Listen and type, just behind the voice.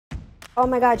Oh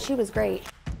my God, she was great.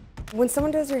 When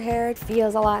someone does your hair, it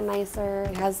feels a lot nicer.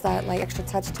 It has that like extra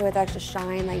touch to it, that extra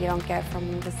shine that you don't get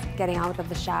from just getting out of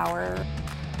the shower.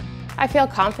 I feel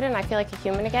confident, I feel like a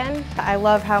human again. I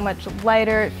love how much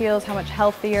lighter it feels, how much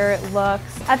healthier it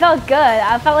looks. I felt good.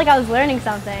 I felt like I was learning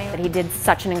something. But he did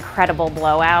such an incredible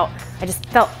blowout. I just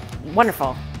felt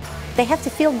wonderful. They have to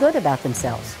feel good about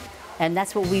themselves. And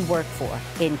that's what we work for.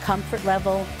 In comfort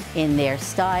level, in their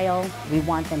style, we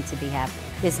want them to be happy.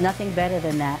 There's nothing better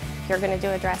than that. If you're going to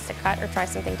do a drastic cut or try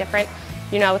something different,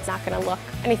 you know it's not going to look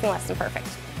anything less than perfect.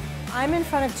 I'm in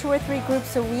front of 2 or 3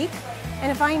 groups a week,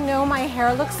 and if I know my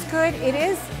hair looks good, it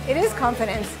is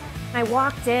confidence. When I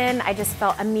walked in, I just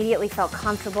immediately felt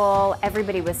comfortable.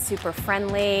 Everybody was super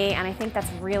friendly, and I think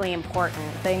that's really important.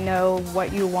 They know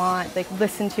what you want, they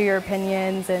listen to your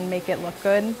opinions and make it look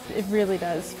good. It really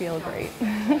does feel great.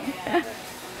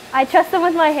 I trust them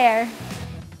with my hair.